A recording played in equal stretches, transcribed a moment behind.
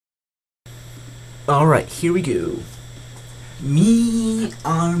Alright, here we go. Me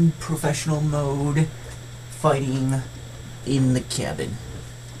on professional mode, fighting in the cabin.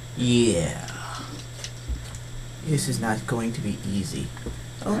 Yeah. This is not going to be easy.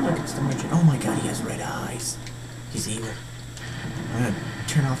 Oh look, it's the merchant. Oh my god, he has red eyes. He's evil. I'm gonna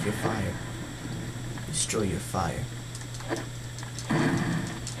turn off your fire. Destroy your fire.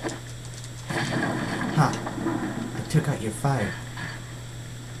 Ha! I took out your fire.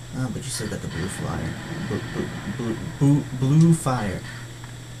 Oh, but you still got the blue fire. Blue fire.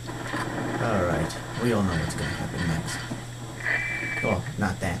 Alright, we all know what's gonna happen next. Oh,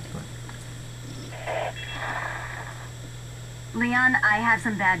 not that, but... Leon, I have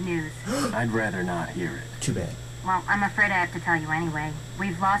some bad news. I'd rather not hear it. Too bad. Well, I'm afraid I have to tell you anyway.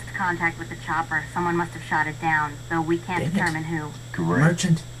 We've lost contact with the chopper. Someone must have shot it down, though we can't Dang it. determine who. Correct.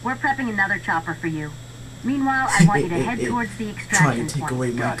 Merchant. We're prepping another chopper for you. Meanwhile, I want you to head towards the extraction Trying to take point.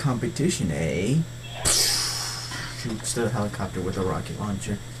 away my Got it. competition, eh? Shoots the helicopter with a rocket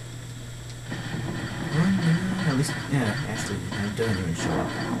launcher. Well, yeah, at least, yeah, Ashley doesn't even show up.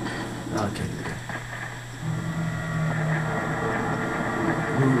 Okay, here we go.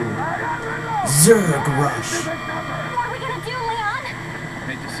 Ooh. Zerg Rush! What are we gonna do, Leon?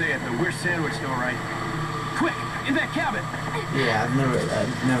 Hate to say it, but we're sandwiched all right. Quick, in that cabin! Yeah, I've never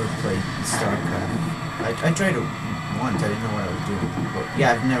played StarCraft. I tried it once, I didn't know what I was doing. But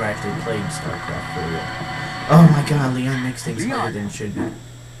yeah, I've never actually played StarCraft for real. Oh my god, Leon makes things harder than it should be.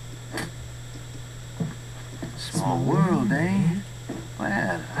 Small world, eh?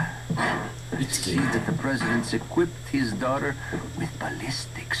 Well, I It's see game. that the president's equipped his daughter with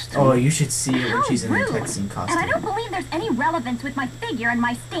ballistics too. Oh, you should see her when How she's in the rude. Texan And I costume. don't believe there's any relevance with my figure and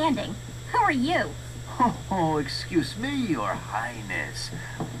my standing. Who are you? Oh, excuse me, Your Highness.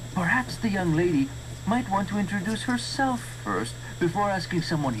 Perhaps the young lady might want to introduce herself first before asking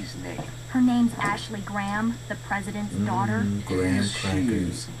someone his name. Her name's Ashley Graham, the president's daughter. Graham Is she?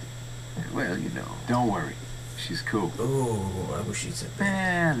 crackers. Well, you know. Don't worry. She's cool. Oh, I wish he'd said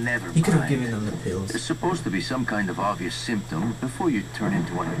that. Never mind. He could have given them the There's pills. supposed to be some kind of obvious symptom before you turn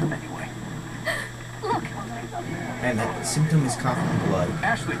into one of them anyway. Look, And that symptom is coughing blood.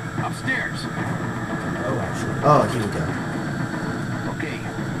 Ashley, upstairs. Oh, actually. Oh, here we go. Okay.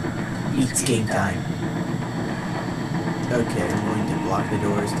 It's game time. Okay, I'm going to block the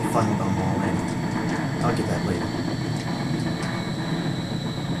doors to funnel them all in. I'll get that later.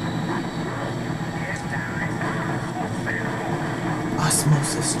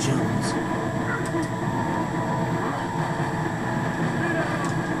 Osmosis Jones.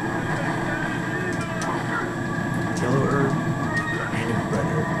 Yellow herb and red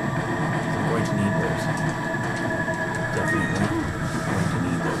herb. I'm going to need those. Definitely going to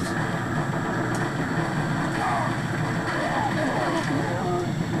need those.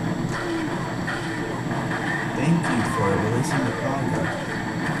 Thank you for releasing the Congo.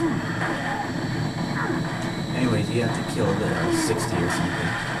 Anyways, you have to kill the 60 or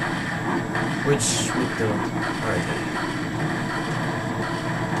something. Which, with the... Alright.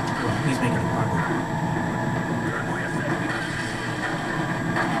 Well, he's making a progress.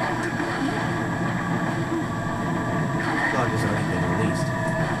 Log has already been released.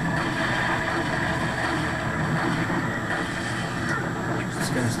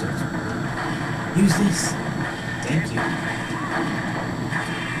 Just gonna start. Use this! Thank you.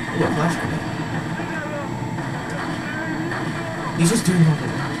 Ooh, a flash grenade. He's just doing all the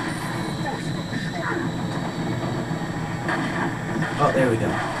work. Oh, there we go.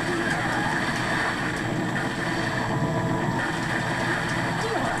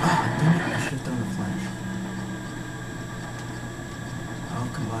 Ah, damn it, I should have done the flash. I'll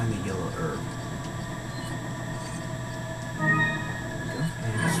combine the yellow herb. Go,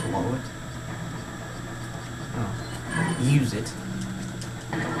 and swallow it. Oh, use it.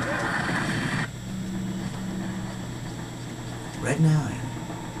 Red 9,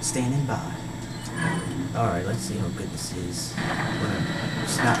 standing by. Alright, let's see how good this is.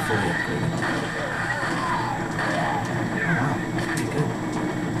 It's not fully upgraded. Oh wow, that's pretty good.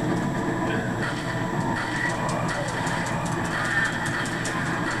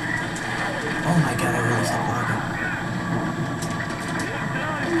 Oh my god, I released that Plaga.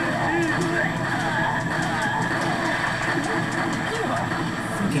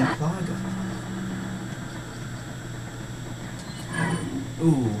 Freaking Plaga.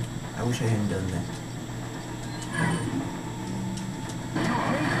 Ooh, I wish I hadn't done that.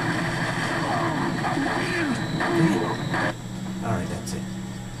 Alright, that's it.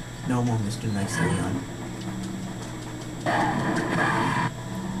 No more Mr. Nice Leon.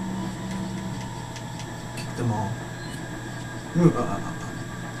 Kick them all.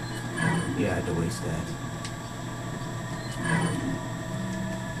 Yeah, I had to waste that.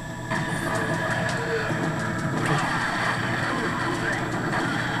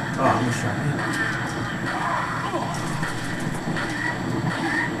 Oh, I almost shot him.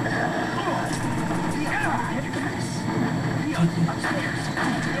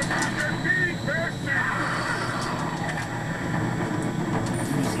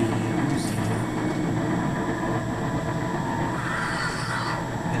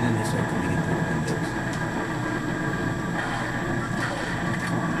 And then they start coming in through the windows.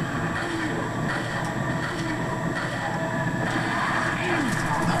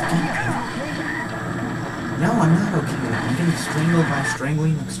 No, I'm not okay. I'm getting strangled by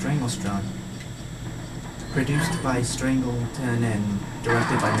Strangling Stranglestrong. Produced by Strangleton and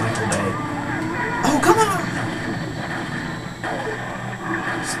directed by Michael Bay. Oh, come on!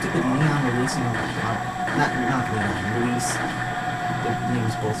 Stupid Leon releasing on the clock. Not Leon, Luis. The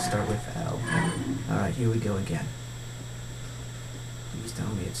names both start with L. Alright, here we go again. Please tell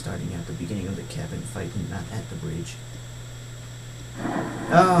me it's starting at the beginning of the cabin fight and not at the bridge.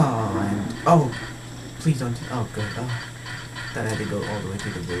 Oh, and... oh! Please don't... oh, good. Oh. Thought I had to go all the way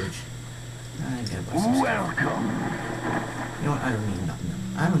through the village. I gotta buy some stuff. Welcome. You know what? I don't need nothing.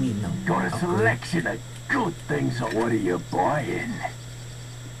 I don't need no Got a upgrade. selection of good things. So what are you buying?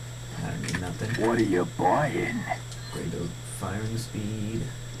 I don't need nothing. What are you buying? Greater firing speed.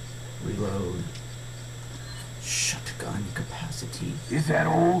 Reload. Shotgun capacity. Is that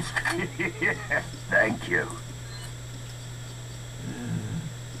all? Thank you.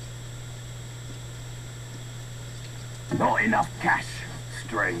 Not enough cash,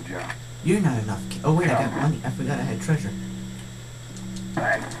 stranger. You're not enough. Oh wait, I got money. I forgot I had treasure.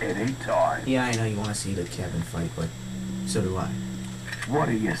 Back any time. Yeah, I know you want to see the cabin fight, but so do I. What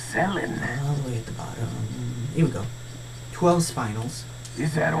are you selling? All the way at the bottom. Here we go. 12 spinals.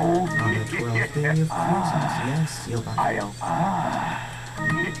 Is that all? On the 12th day of Christmas. Yes, you'll buy. I'll...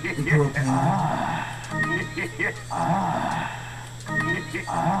 The propane.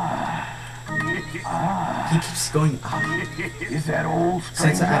 He keeps going ah. Is that all,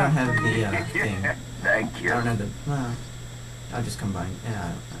 stranger? Since I don't have the thing. Thank I you. don't have the... well, I'll just combine...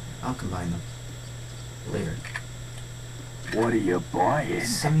 I'll combine them. Later. What are you buying?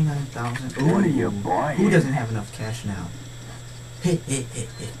 79,000. What are you buying? Who doesn't have enough cash now? Hit.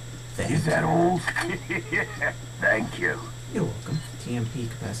 Thank Is that all? Thank you. You're welcome. TMP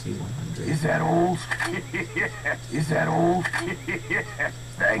capacity 100. Is that all? Is that all?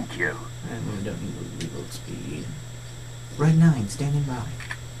 Thank you. And we don't need the reload speed. Red 9, standing by.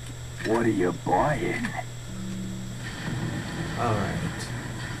 What are you buying? Alright.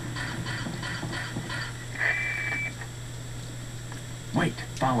 Wait,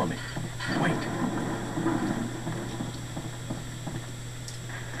 follow me. Wait.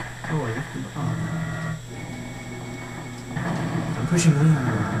 Oh, I left him on. I'm pushing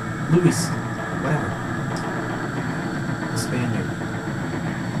Leon. Luis. Whatever. The Spaniard.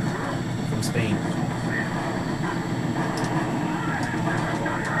 From Spain. Yeah.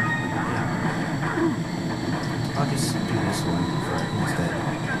 I'll just do this one instead.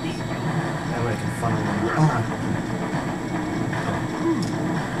 That way I can funnel them. Oh,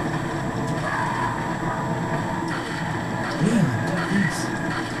 Leon, please.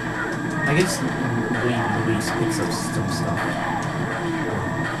 I guess Luis picks up some stuff.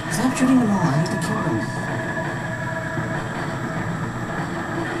 Stop shooting them all, I need to kill them.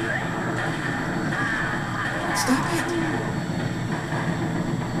 Stop it!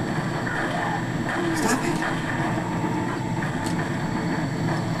 Stop it!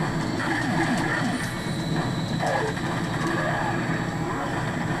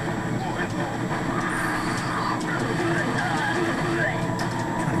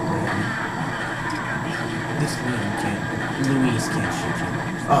 This Leon can't. Luis can't shoot you.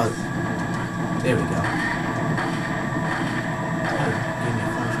 Oh, there we go. Oh, give me a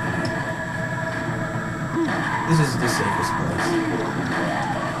flashbang. This is the safest place.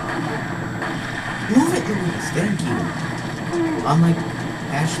 Move it, Luis. Thank you. Unlike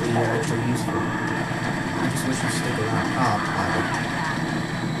Ashley, you're actually useful. I just wish you'd stick around. Oh, bother.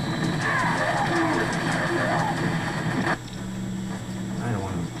 I don't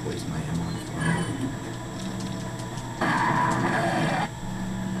want to waste my ammo on fire.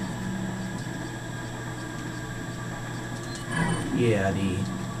 Yeah, the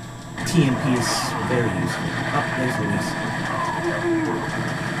TMP is very useful. Oh, there's Luis.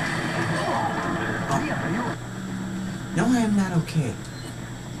 Oh. No, I am not okay.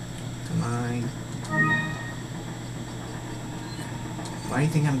 Come on. Why do you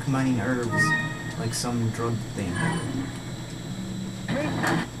think I'm combining herbs? Like some drug thing.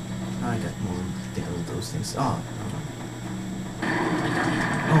 I got more deal with those things. Oh,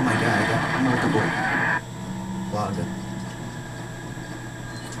 oh my god, I got multiple log.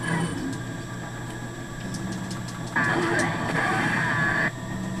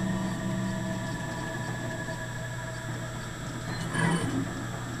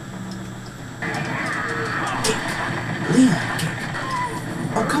 Leon, kick.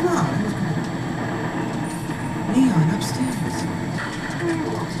 Oh, come on. Leon, upstairs.